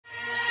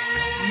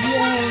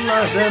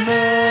والله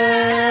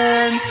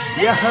زمان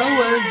يا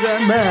هوى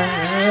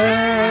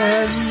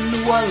زمان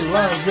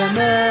والله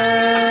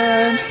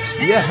زمان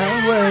يا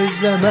هوى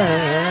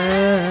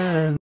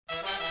زمان.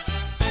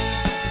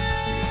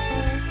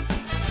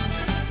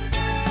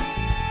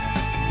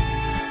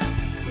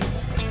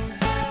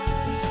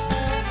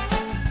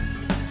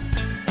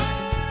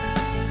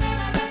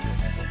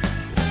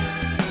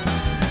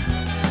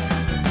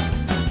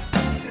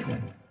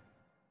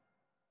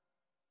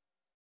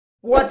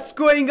 What's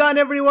going on,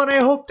 everyone?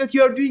 I hope that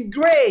you are doing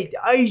great.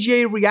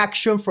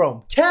 IJayReaction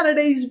from Canada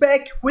is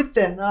back with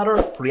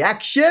another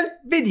reaction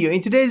video.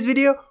 In today's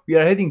video, we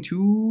are heading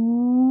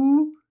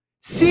to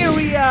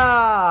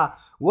Syria.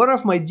 One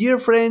of my dear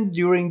friends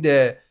during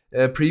the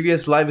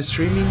previous live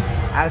streaming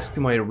asked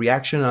my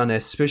reaction on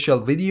a special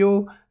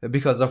video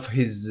because of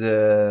his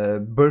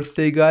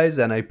birthday, guys,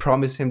 and I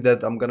promised him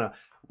that I'm gonna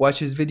watch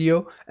his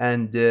video,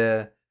 and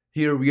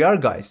here we are,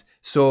 guys.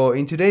 So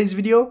in today's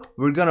video,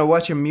 we're gonna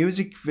watch a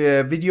music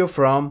video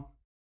from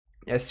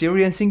a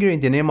Syrian singer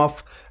in the name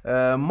of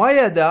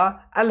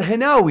Mayada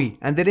الحناوي,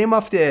 and the name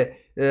of the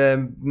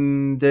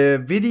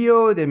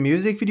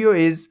music video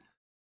is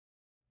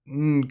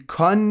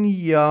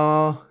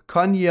Kanya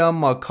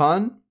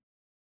Makan,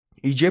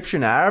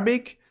 Egyptian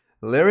Arabic,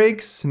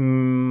 lyrics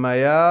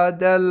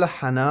Mayada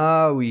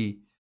الحناوي,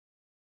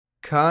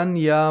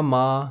 Kanya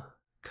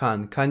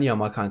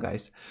Makan,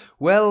 guys.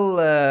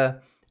 Well,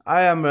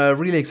 I am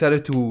really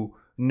excited to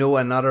know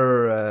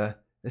another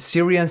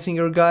Syrian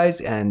singer,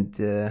 guys, and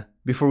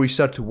before we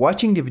start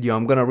watching the video,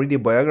 I'm gonna read the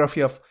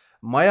biography of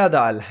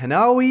Mayada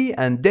الحناوي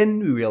and then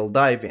we will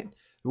dive in.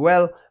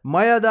 Well,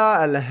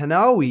 Mayada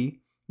الحناوي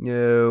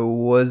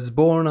was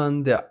born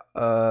on the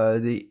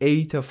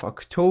 8th of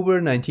October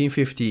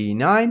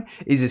 1959,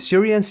 is a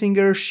Syrian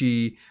singer.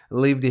 She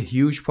lived a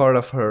huge part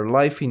of her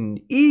life in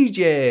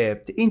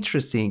Egypt,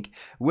 interesting,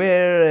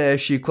 where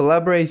she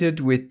collaborated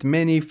with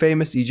many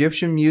famous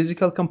Egyptian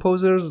musical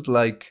composers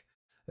like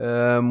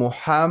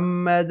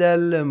Muhammad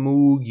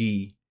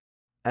al-Mugi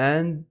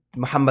and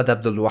Muhammad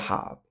Abdul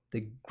Wahab,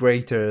 the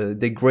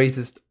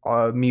greatest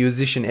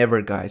musician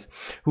ever, guys,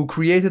 who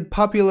created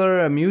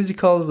popular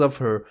musicals of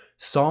her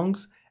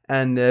songs.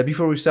 And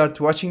before we start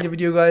watching the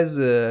video, guys,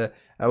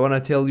 I want to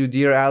tell you,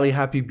 dear Ali,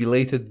 happy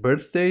belated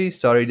birthday.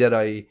 Sorry that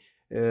I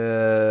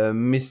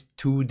missed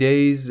 2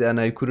 days and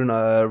I couldn't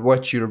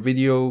watch your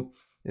video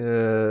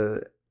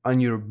on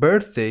your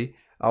birthday.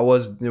 I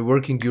was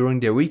working during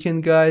the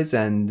weekend, guys,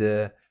 and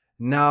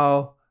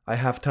now I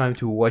have time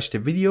to watch the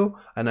video,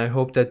 and I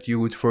hope that you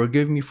would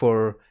forgive me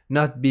for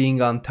not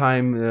being on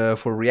time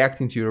for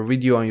reacting to your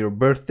video on your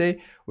birthday.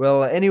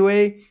 Well,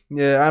 anyway,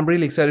 I'm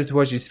really excited to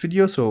watch this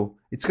video, so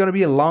it's gonna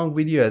be a long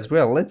video as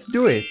well. Let's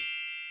do it.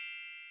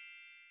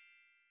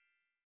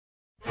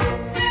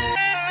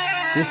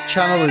 This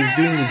channel is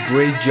doing a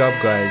great job,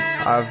 guys.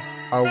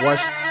 I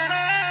watched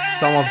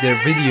some of their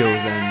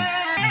videos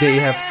and they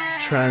have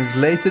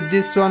translated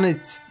this one.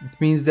 It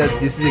means that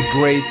this is a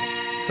great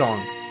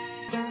song.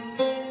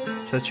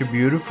 Such a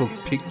beautiful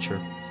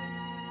picture.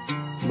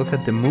 Look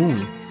at the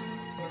moon.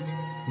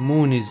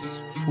 Moon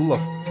is full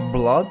of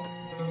blood.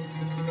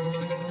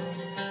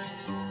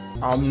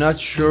 I'm not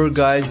sure,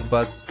 guys,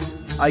 but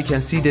I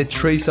can see the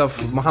trace of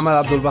Muhammad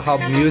Abdul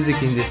Wahab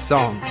music in this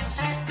song.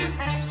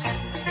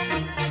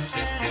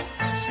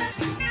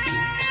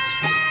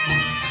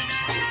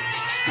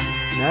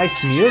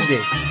 Nice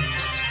music.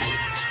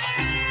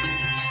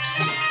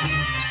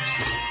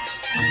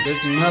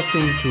 There's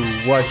nothing to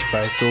watch,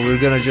 guys, so we're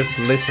gonna just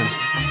listen.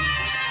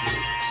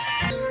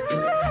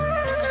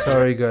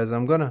 Sorry, guys,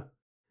 I'm gonna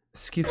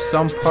skip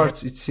some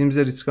parts. It seems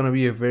that it's gonna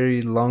be a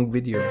very long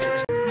video.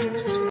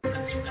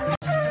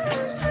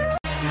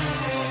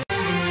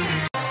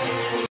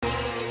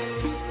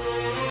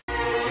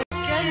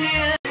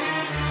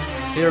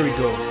 Here we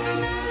go.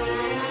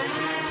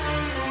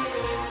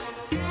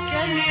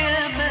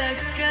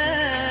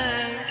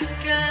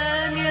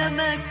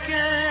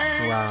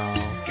 Wow.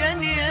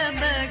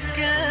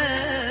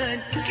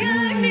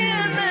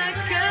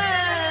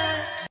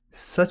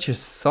 Such a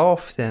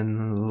soft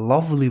and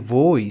lovely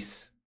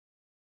voice.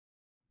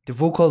 The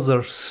vocals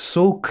are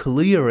so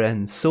clear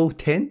and so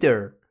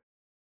tender.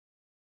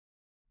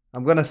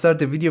 I'm gonna start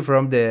the video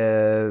from the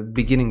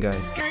beginning,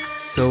 guys.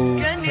 So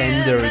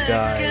tender,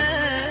 guys.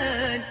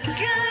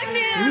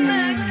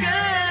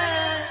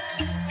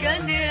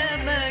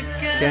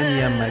 كان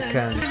يا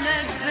مكان.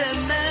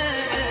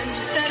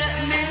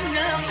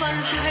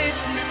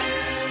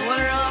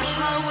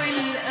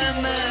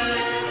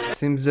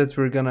 Seems that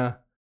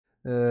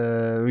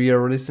we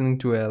are listening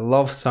to a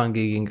love song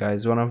again,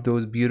 guys. One of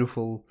those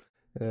beautiful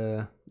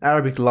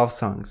Arabic love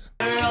songs.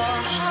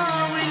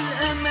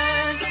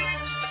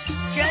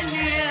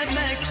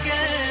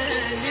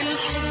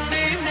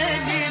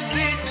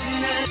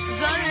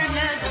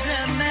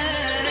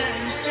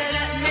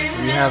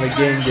 We have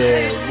again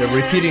the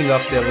repeating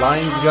of the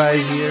lines,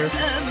 guys, here.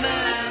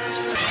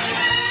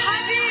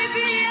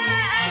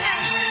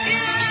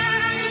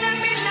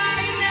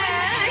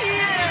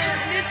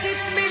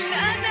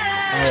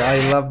 I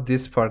love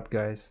this part,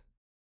 guys.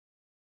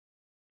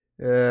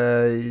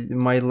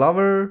 My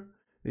lover,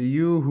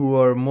 you who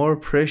are more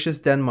precious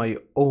than my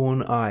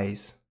own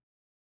eyes.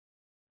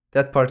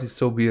 That part is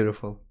so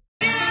beautiful.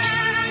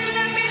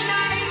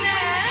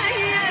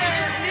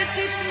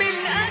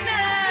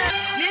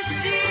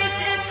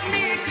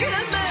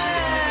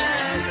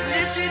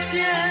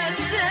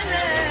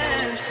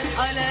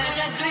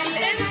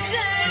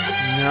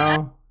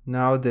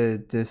 Now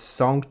the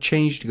song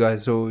changed,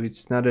 guys, so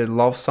it's not a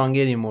love song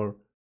anymore.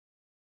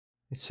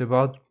 It's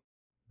about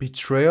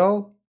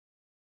betrayal.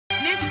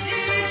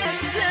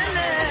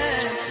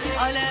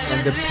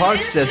 And the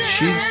parts that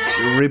she's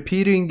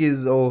repeating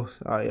is, oh,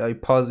 I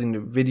paused in the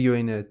video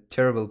in a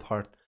terrible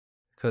part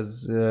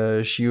because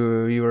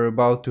you were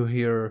about to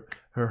hear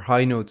her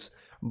high notes.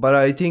 But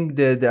I think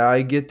that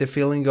I get the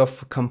feeling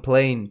of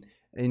complaint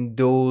in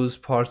those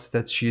parts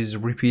that she's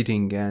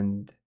repeating.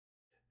 And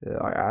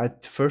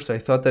at first I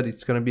thought that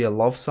it's gonna be a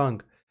love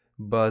song,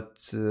 but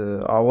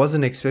I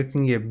wasn't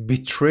expecting a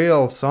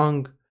betrayal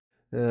song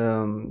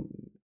on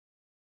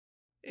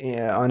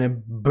a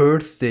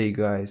birthday,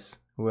 guys.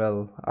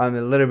 Well, I'm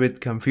a little bit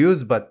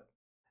confused, but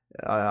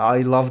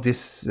I love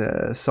this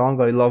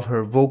song. I love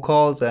her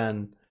vocals,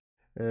 and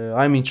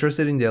I'm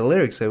interested in the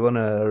lyrics. I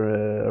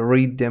wanna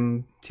read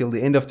them till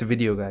the end of the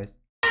video, guys.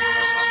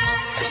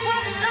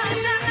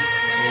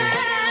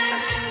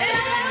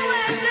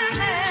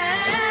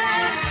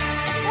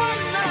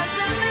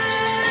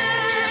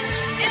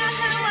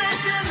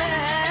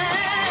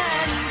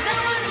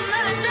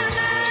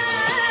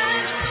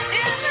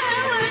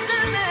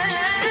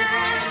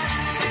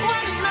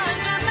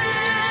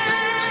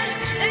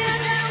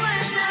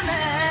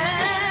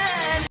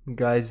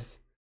 Guys,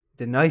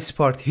 the nice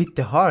part hit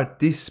the heart.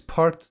 This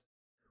part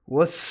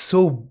was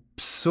so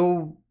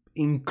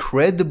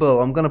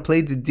incredible. I'm gonna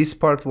play this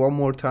part one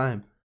more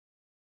time.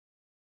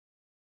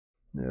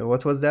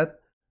 What was that?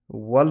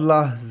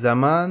 Wallah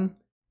zaman,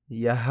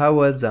 ya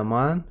hawa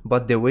zaman.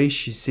 But the way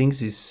she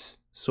sings is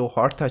so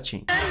heart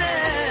touching,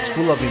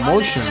 full of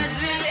emotions.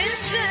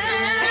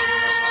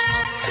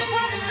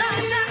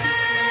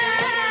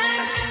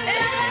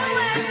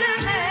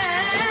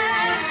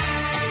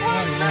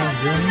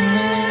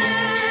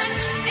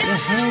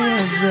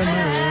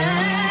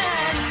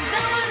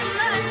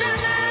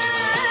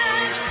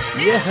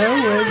 يا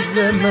هوا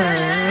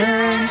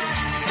الزمان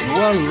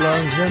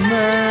والله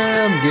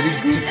زمان. I'm getting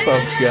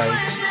goosebumps,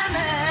 guys.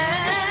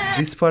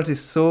 This part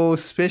is so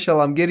special.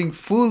 I'm getting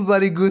full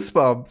body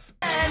goosebumps.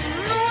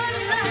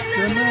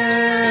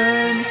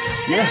 زمان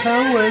يا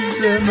هوا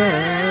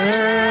الزمان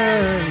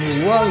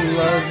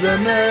والله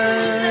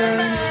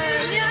زمان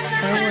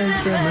هوا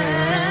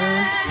زمان.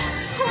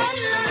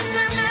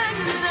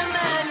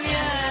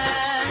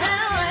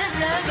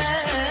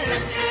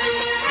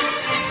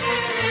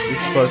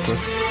 This part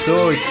was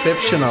so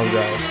exceptional,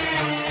 guys.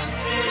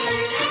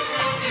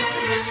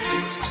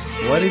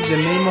 What is the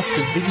name of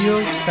the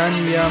video? Kan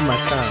Ya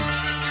Makan.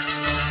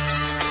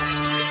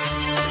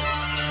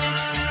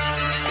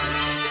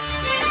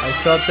 I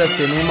thought that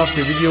the name of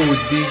the video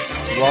would be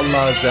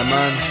Wallah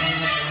Zaman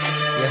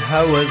Ya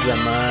Hawa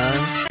Zaman.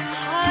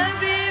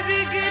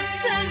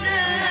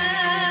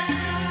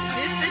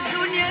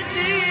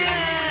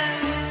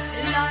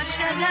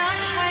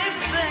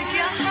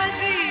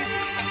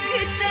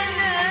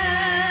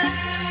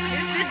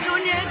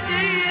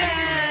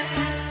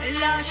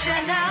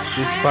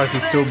 This part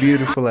is so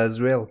beautiful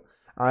as well.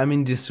 I'm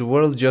in this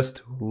world just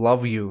to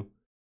love you.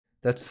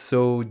 That's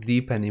so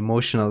deep and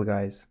emotional,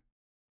 guys.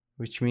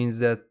 Which means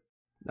that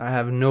I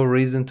have no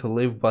reason to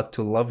live but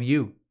to love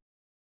you.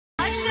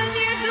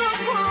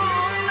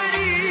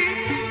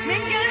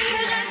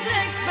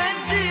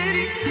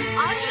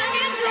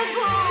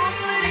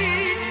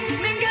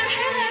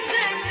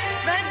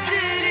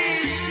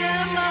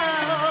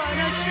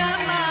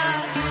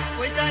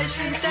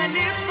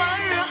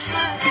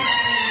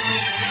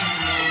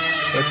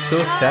 That's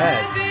so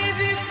sad.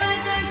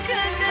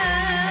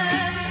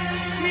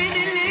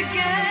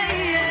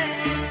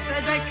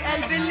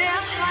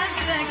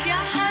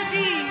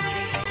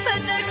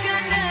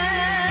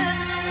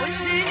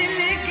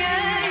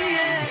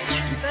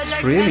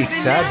 It's really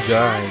sad,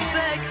 guys.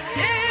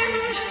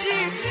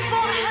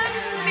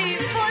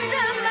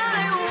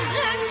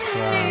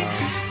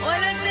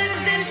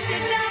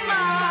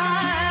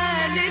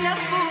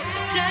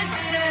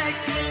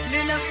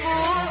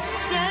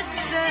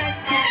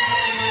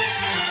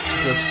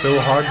 It was so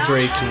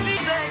heartbreaking.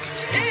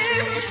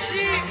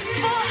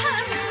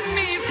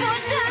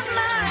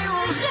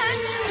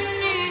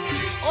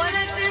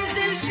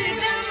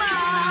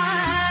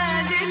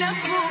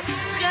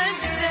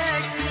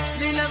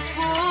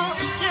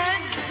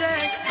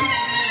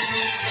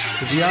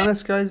 To be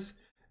honest, guys,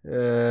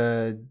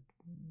 her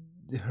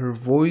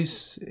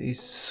voice is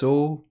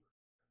so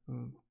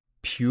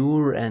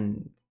pure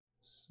and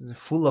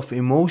full of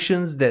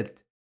emotions that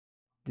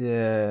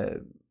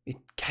it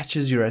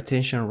catches your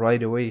attention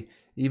right away.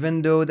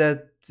 Even though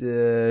that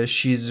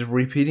she's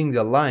repeating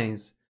the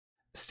lines,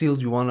 still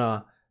you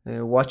wanna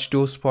watch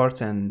those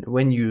parts, and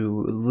when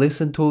you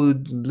listen to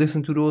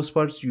those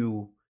parts,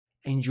 you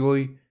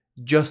enjoy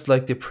just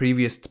like the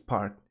previous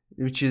part,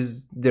 which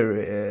is the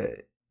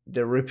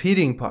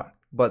repeating part,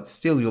 but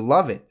still you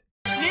love it.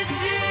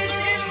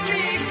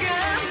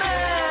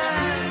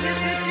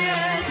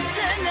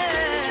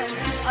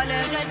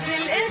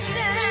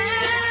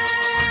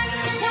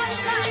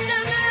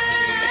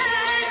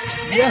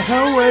 يا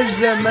هوى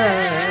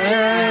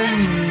الزمان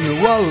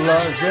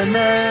والله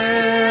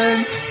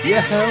زمان،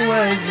 يا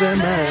هوى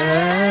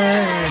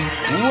الزمان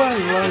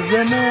والله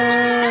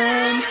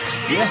زمان،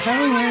 يا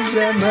هوى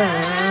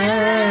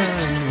زمان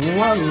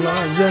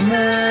والله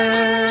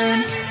زمان،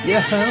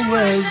 يا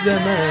هوى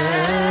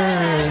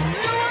زمان.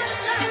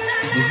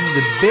 This is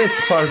the best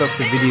part of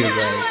the video,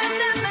 guys.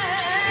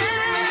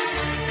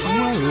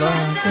 والله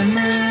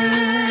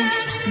زمان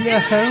يا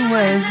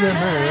هوى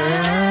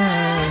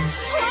زمان.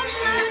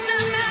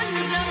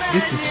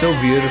 This is so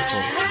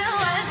beautiful.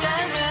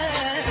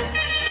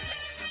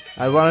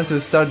 I wanted to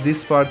start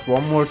this part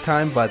one more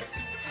time, but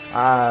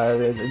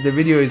the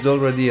video is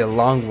already a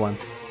long one.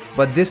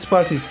 But this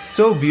part is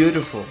so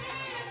beautiful.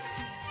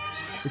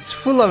 It's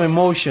full of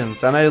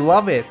emotions and I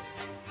love it.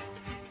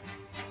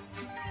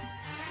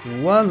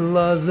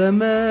 والله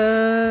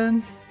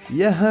زمان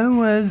يا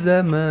هوى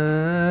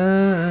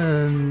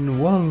زمان،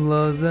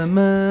 والله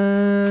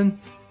زمان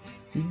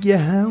يا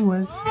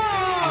هوى زمان.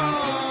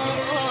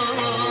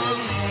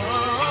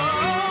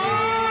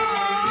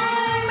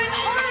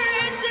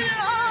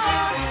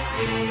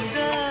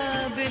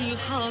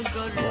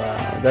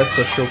 Wow, that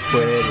was so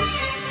poetic.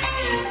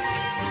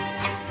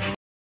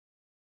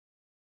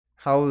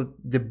 How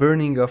the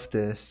burning of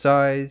the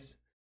skies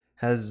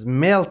has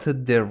melted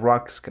the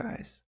rocks,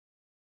 guys.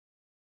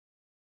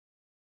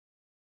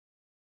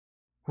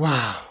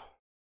 Wow.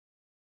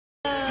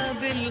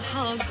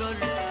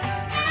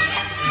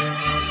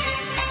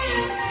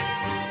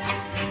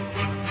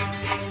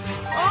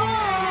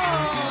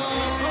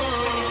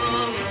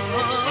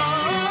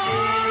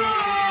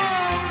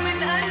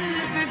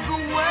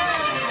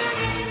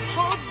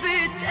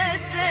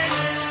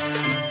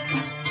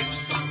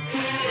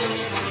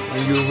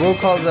 And your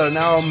vocals are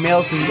now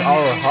melting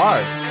our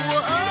heart.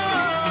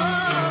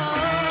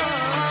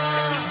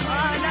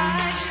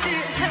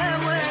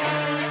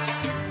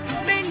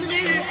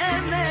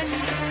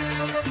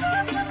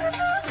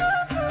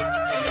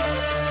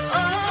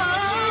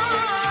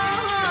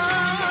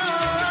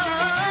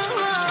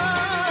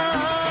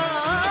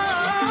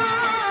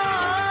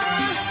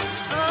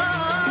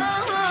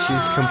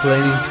 She's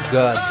complaining to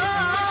God.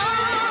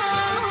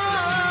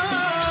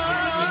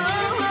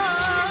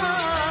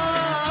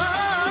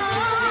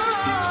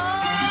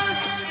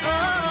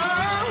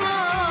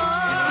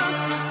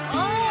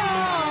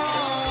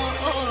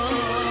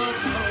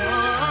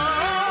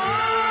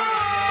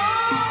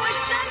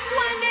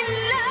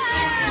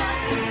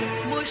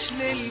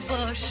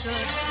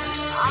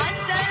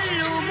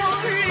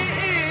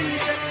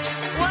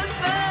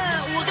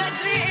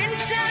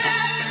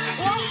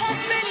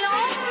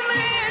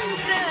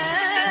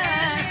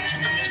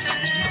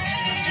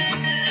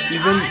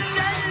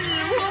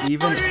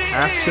 Even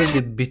after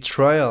the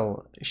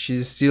betrayal,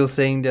 she's still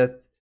saying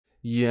that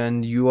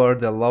you are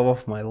the love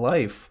of my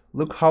life.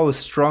 Look how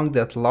strong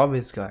that love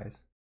is,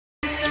 guys.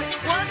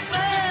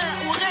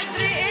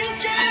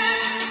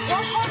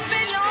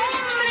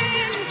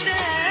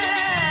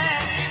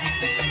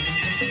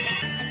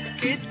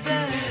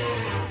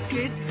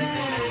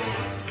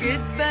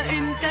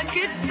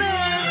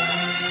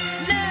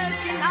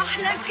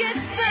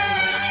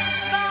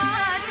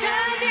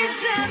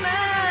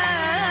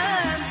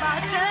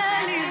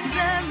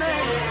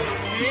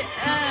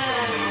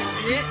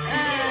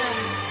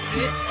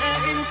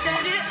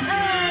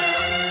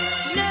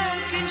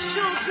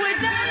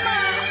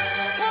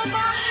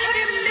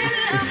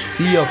 It's a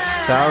sea of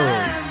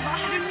sorrow.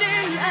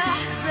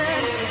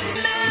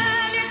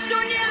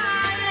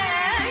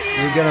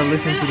 We're gonna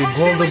listen to the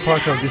golden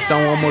part of this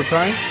song one more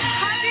time.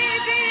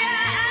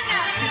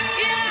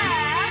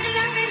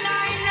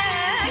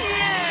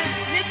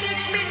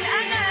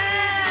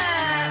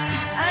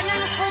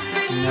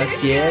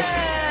 Not yet,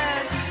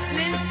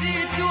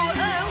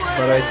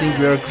 but I think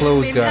we are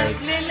close, guys.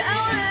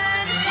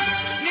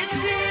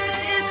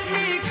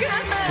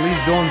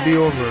 Please don't be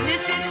over.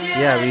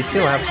 Yeah, we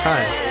still have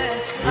time.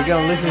 We're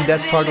gonna listen to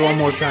that part one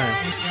more time.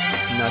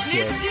 Not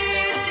yet.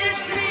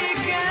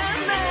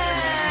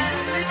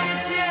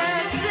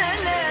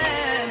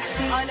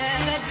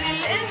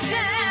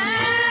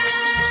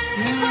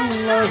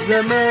 يا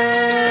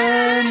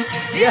زمان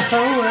يا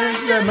هوى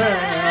زمان.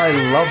 I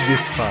love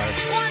this part.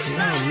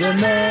 يا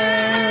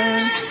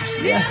زمان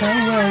يا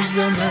هوى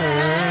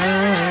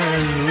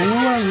زمان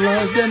والله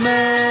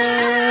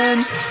زمان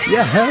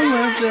يا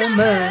هوى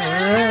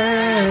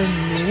زمان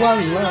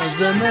والله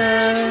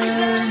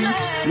زمان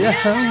يا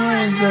هوى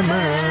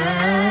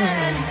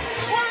زمان.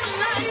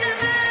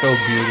 So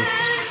beautiful.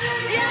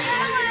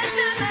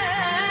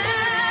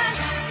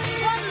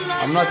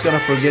 I'm not gonna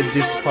forget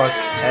this part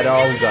at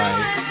all,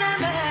 guys.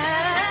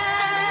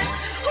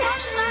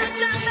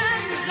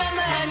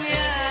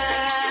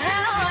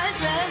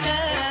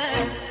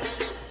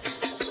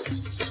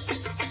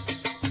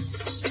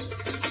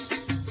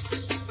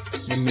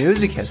 The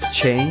music has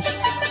changed.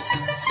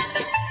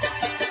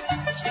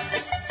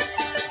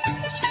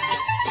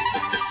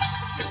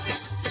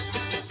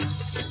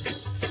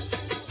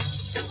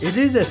 It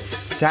is a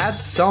sad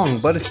song,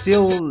 but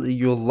still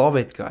you love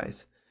it,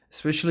 guys.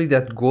 Especially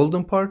that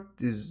golden part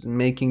is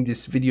making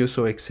this video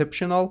so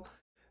exceptional.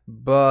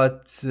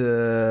 But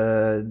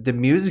the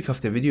music of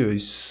the video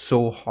is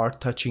so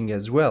heart-touching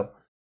as well.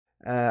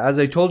 As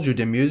I told you,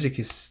 the music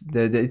is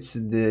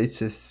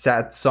it's a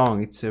sad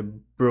song. It's a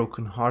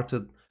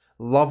broken-hearted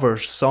lover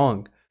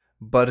song.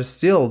 But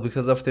still,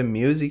 because of the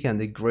music and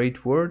the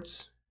great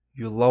words,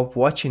 you love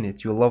watching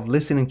it. You love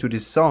listening to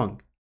this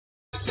song.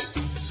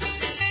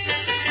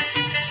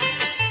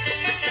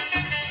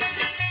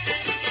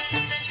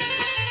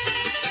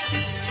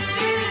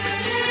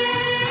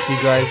 See,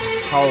 guys,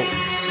 how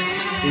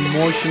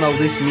emotional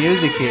this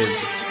music is.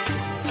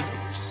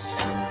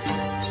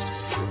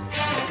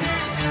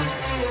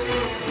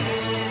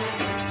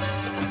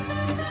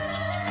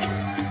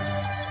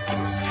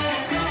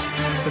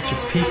 Such a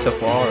piece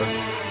of art.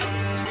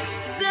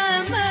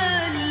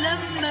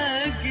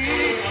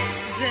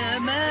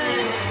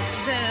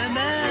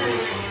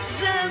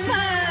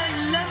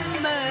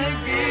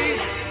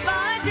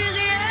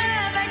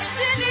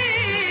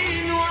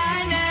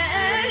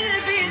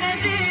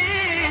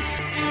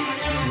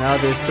 Now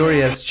the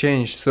story has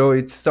changed. So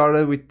it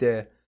started with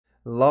the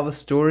love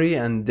story,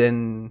 and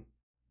then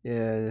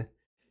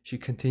she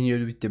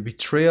continued with the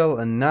betrayal,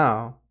 and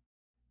now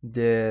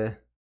the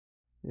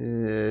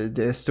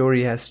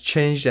story has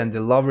changed and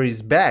the lover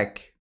is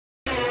back.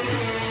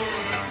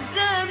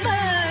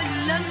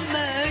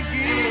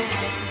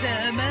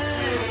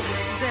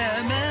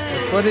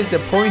 What is the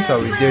point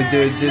of it?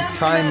 The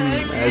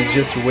time has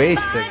just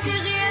wasted.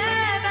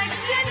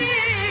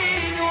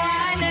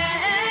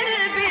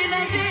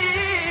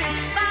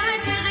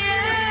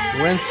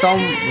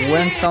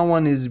 When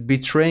someone is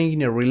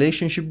betraying a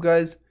relationship,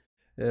 guys,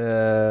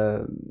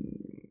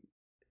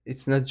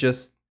 it's not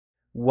just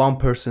one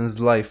person's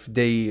life.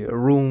 They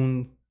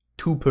ruin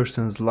two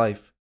persons'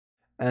 life,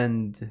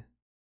 and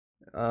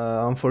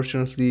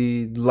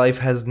unfortunately life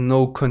has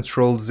no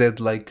control Z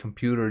like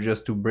computer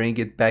just to bring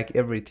it back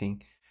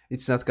everything.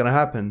 It's not gonna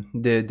happen.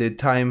 The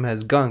time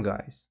has gone,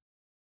 guys.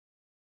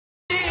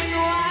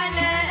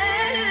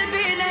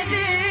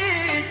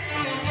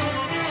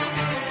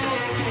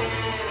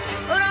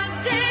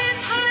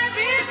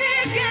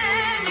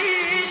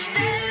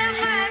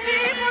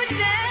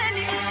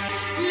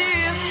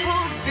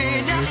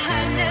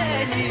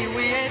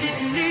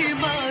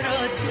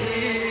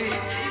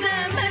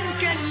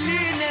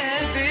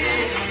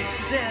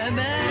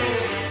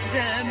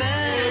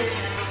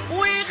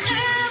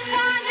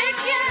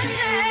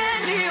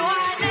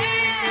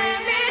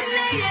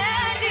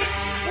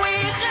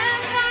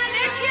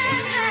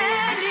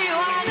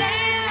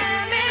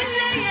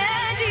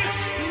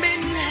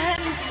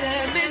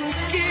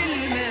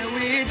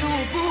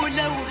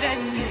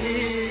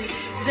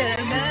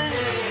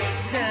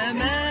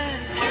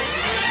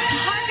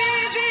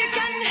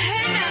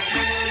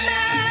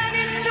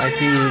 I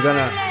think we're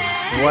gonna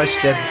watch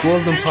that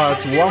golden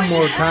part one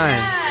more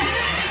time.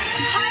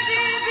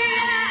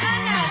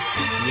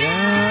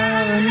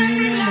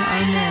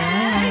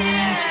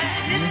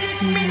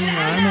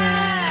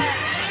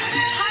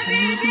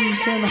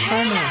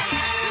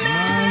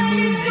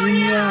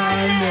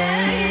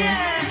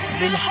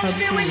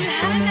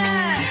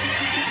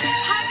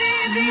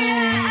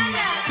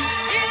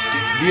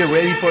 Be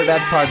ready for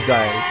that part,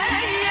 guys.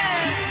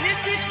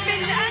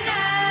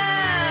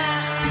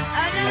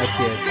 Not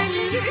yet.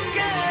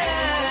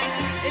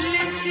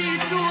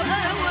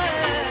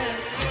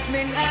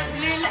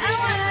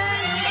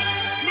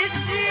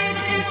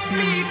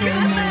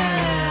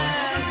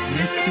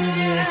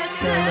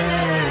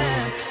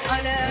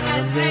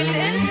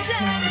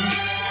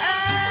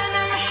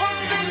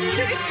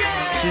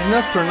 She's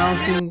not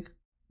pronouncing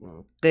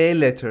Q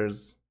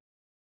letters.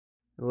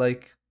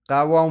 Like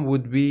Qawam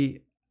would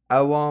be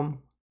Awam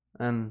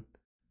and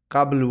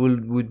Qabl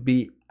would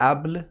be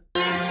Abl.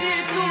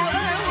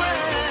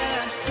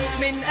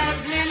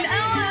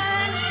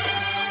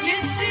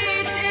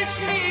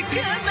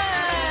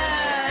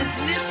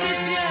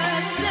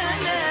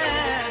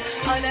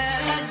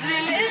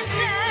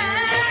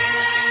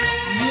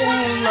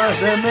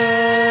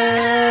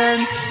 زمان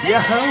يا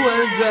هوى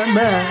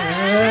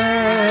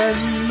زمان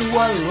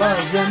والله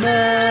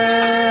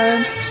زمان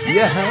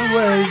يا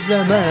هوى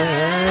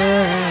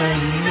زمان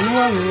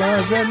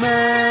والله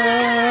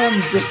زمان.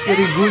 Just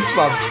getting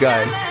goosebumps,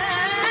 guys.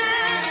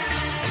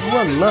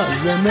 والله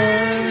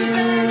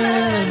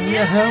زمان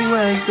يا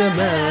هوى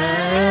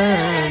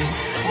زمان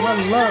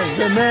والله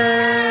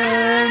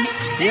زمان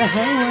يا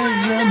هوى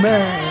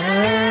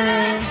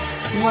زمان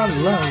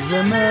والله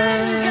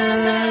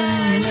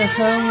زمان يا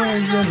هوى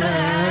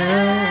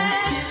زمان.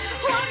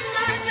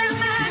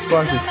 This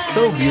part is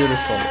so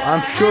beautiful.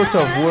 I'm short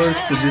of words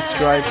to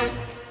describe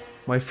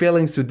my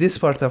feelings to this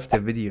part of the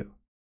video.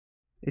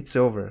 It's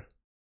over.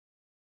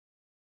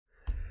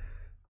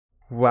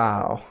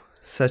 Wow,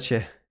 such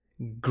a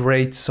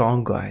great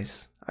song,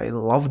 guys. I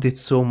loved it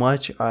so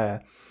much.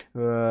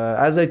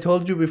 As I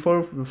told you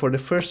before, for the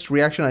first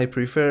reaction, I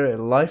prefer a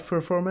live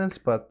performance,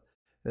 but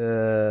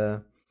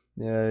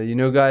you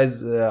know,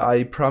 guys,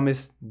 I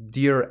promised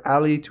dear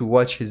Ali to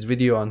watch his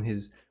video on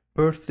his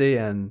birthday,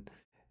 and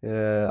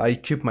I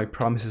keep my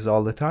promises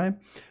all the time.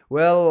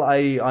 Well,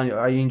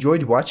 I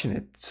enjoyed watching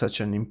it. Such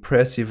an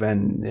impressive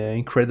and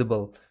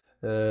incredible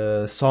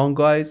song,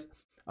 guys.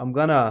 I'm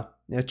gonna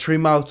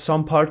trim out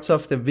some parts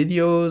of the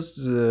videos,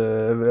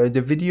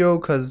 the video,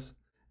 because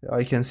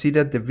I can see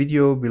that the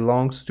video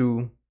belongs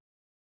to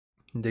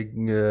the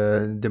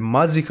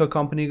Muzika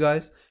company,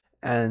 guys,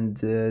 and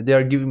they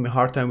are giving me a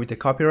hard time with the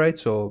copyright.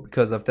 So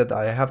because of that,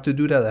 I have to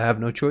do that. I have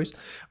no choice.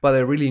 But I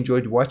really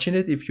enjoyed watching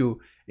it. If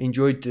you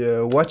enjoyed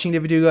watching the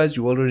video, guys,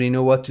 you already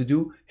know what to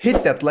do.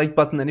 Hit that like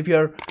button, and if you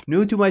are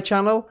new to my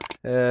channel,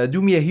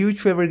 do me a huge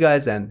favor,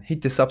 guys, and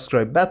hit the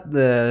subscribe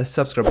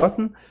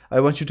button. I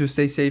want you to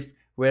stay safe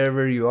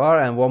wherever you are,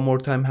 and one more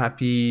time,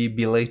 happy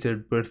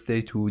belated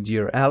birthday to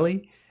dear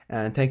Ali,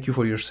 and thank you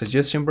for your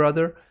suggestion,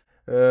 brother.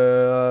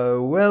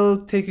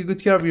 Well, take a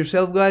good care of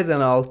yourself, guys,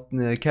 and I'll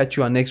catch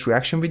you on next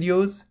reaction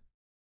videos.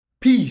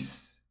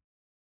 Peace.